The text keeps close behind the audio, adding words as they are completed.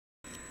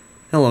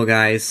Hello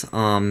guys,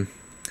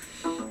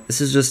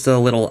 this is just a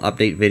little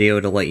update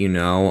video to let you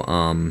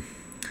know,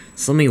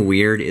 something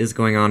weird is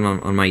going on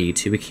my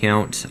YouTube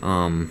account.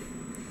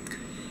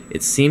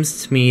 It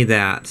seems to me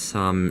that,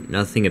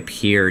 nothing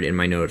appeared in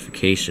my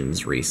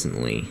notifications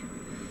recently.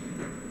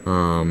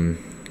 Yeah,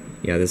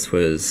 this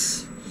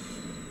was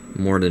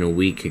more than a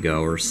week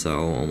ago or so,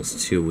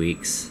 almost 2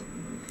 weeks.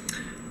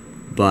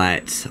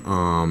 But,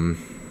 I'll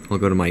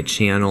go to my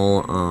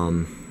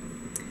channel,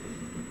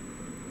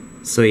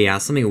 so yeah,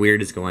 something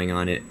weird is going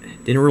on. It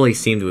didn't really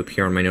seem to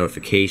appear on my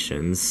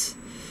notifications,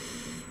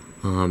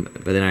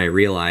 but then I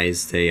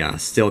realized they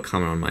still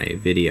come on my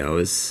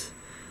videos.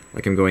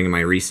 Like I'm going in my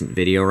recent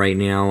video right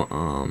now.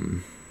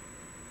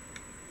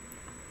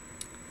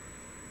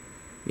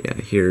 Yeah,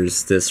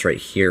 here's this right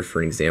here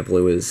for an example.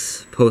 It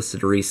was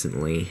posted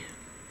recently.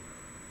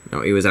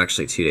 No, it was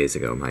actually 2 days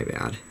ago, my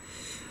bad.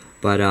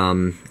 But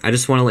I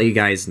just want to let you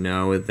guys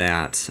know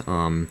that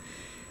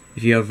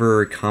if you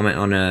ever comment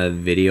on a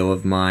video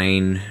of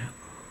mine,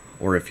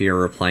 or if you're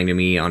replying to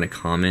me on a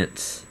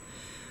comment,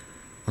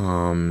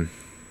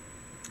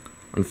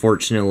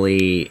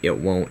 unfortunately it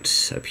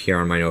won't appear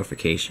on my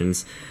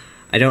notifications.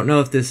 I don't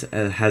know if this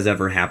has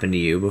ever happened to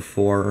you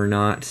before or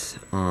not.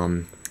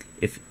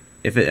 If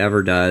it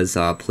ever does,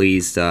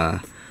 please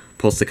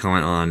post a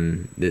comment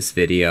on this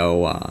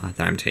video that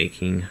I'm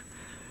taking,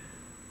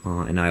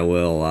 and I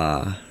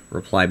will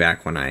reply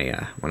back when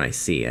I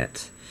see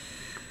it.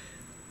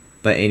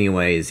 But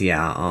anyways,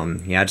 yeah,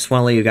 I just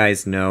want to let you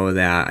guys know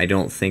that I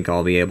don't think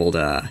I'll be able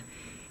to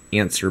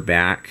answer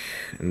back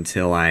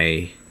until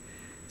I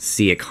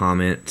see a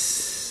comment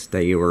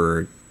that you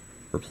were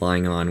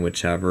replying on,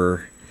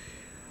 whichever.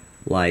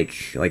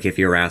 Like if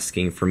you're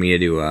asking for me to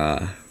do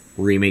a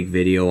remake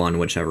video on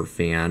whichever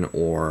fan,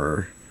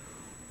 or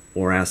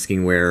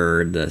asking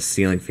where the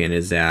ceiling fan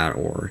is at,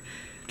 or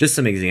just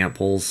some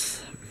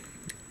examples,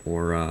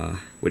 or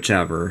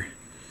whichever.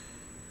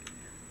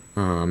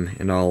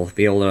 And I'll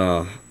be able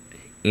to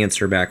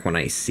answer back when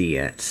I see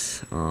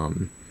it.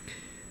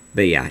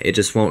 But yeah, it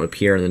just won't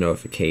appear in the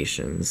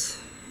notifications.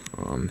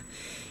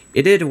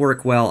 It did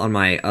work well on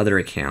my other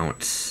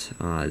account,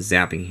 my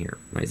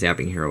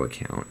Zapping Hero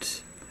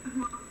account.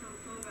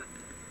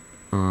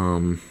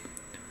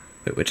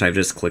 Which I've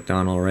just clicked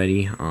on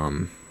already.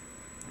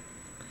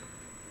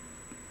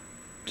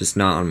 Just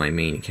not on my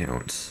main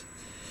account.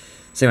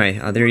 So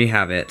anyway, there you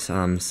have it.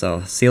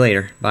 So see you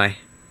later. Bye.